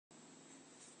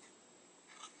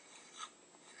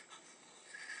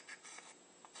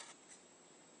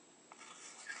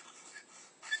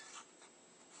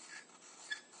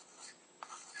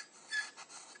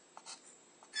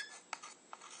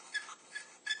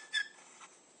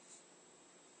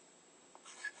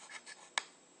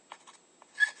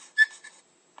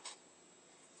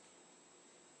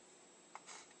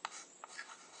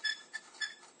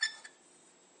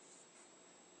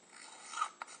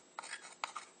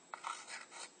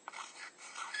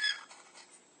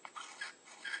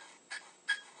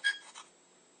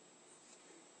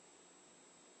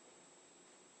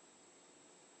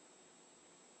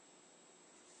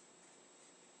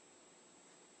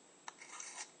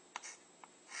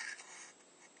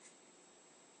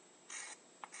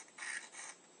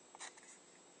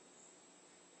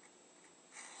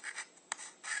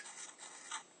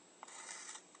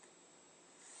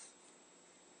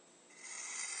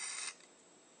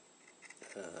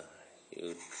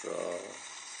you draw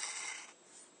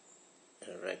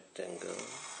a rectangle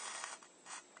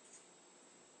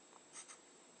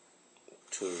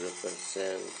to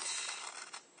represent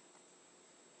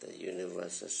the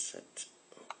universal set.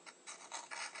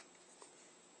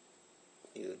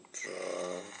 You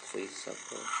draw 3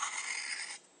 circles.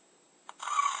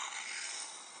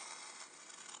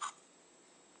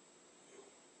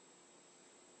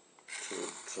 To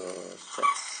draw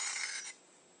sets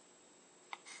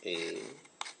A,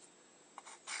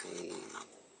 B,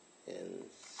 and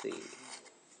C.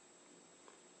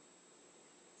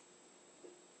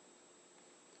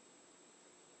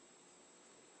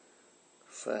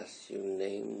 First, you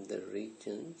name the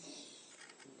regions.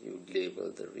 You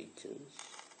label the regions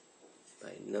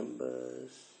by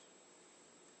numbers.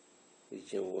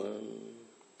 Region 1,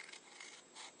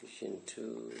 Region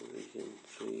 2, Region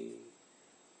 3,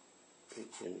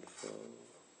 Region 4,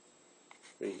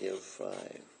 Region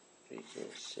 5, Region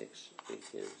 6,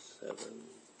 Region 7,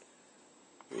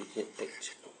 Region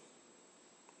 8.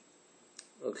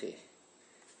 Okay.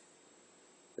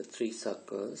 The 3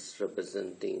 circles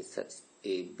representing sets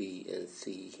A, B, and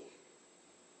C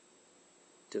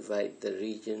divide the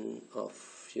region of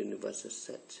universal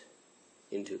set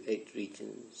into 8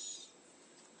 regions.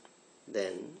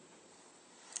 Then,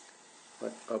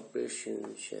 what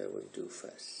operation shall we do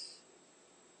first?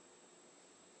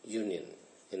 Union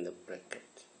in the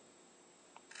bracket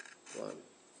 1.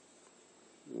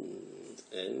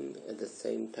 And at the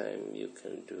same time you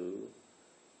can do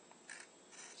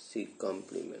C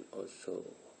complement also.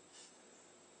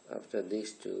 After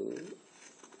these two,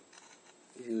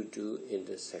 you do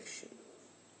intersection.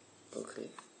 Okay.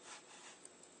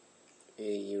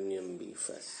 A union B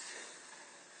first.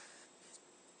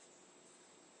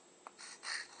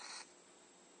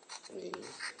 A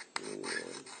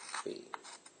union B.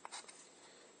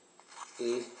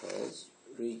 A has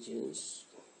regions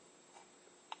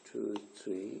 2,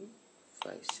 3,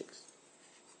 5, 6.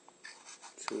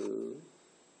 2,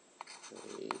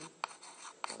 3,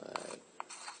 5,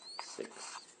 6.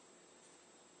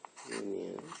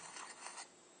 Union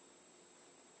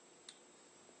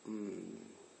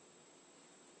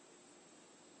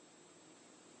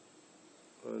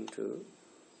 1, 2,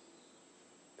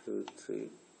 2, 3.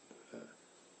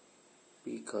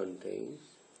 B contains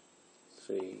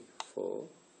 3, 4,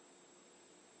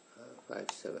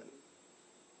 5, 7,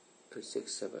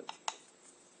 6, 7.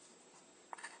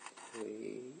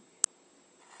 3,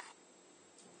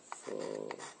 4,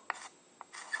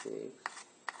 6,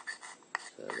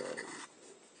 7.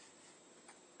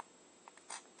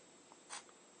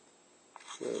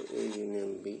 So A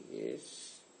union B is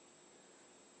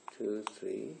 2,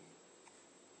 3,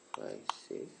 5,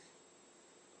 6,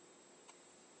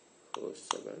 4,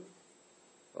 7,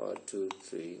 or 2,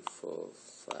 3, 4,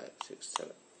 5, 6,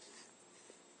 7.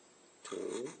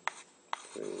 2,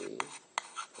 3,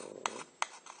 4,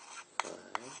 5,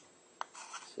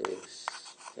 6,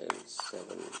 and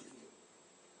 7.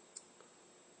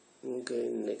 Okay,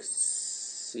 next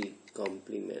C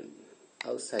complement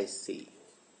outside C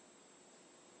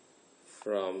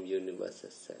from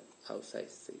universal set outside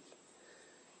C.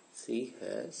 C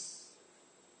has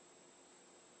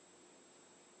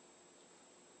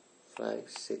 5,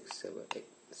 6, 7, 8.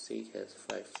 C has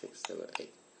 5, 6, 7,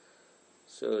 8.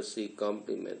 So C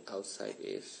complement outside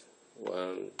is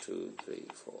 1, 2, 3,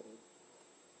 4.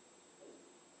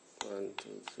 1,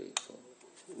 2, 3, 4.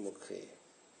 Okay.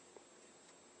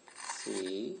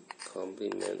 C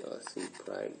complement or C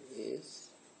prime is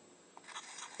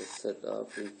a set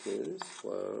of regions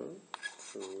 1,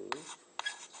 2,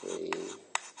 3,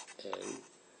 and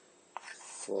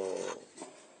 4.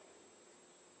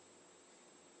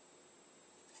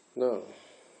 Now,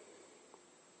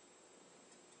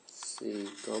 C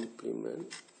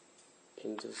complement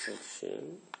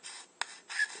intersection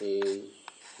A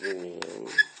union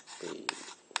B.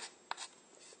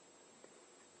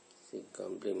 C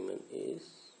complement is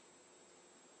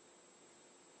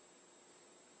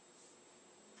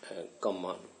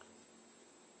common.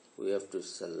 We have to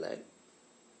select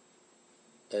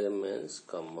elements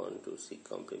common to C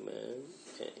complement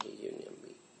and A union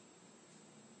B.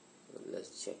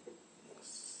 Let's check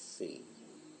C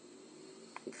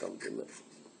complement.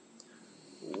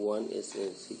 1 is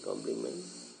in C complement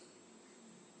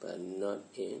but not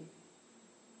in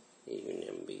A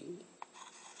union B.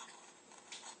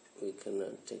 We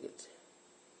cannot take it.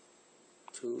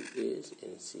 2 is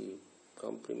in C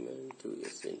complement, 2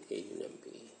 is in A union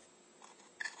B.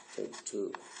 Take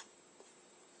 2.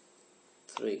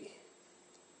 3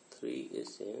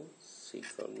 is in C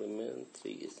complement,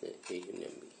 3 is in A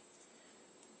union B.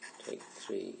 Take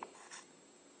 3.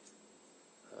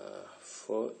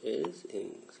 4 is in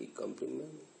C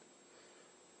complement,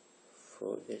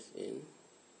 4 is in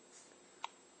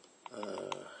A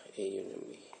union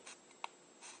B.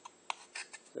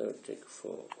 So take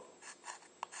 4.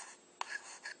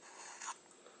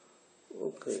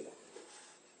 Okay.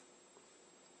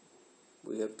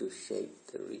 We have to shape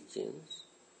the regions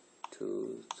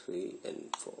 2, 3,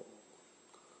 and 4.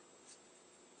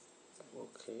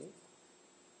 Okay.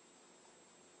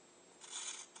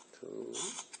 2,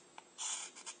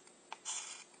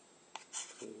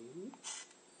 3,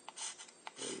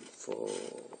 and 4.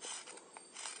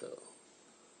 So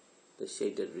the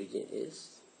shaded region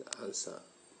is the answer.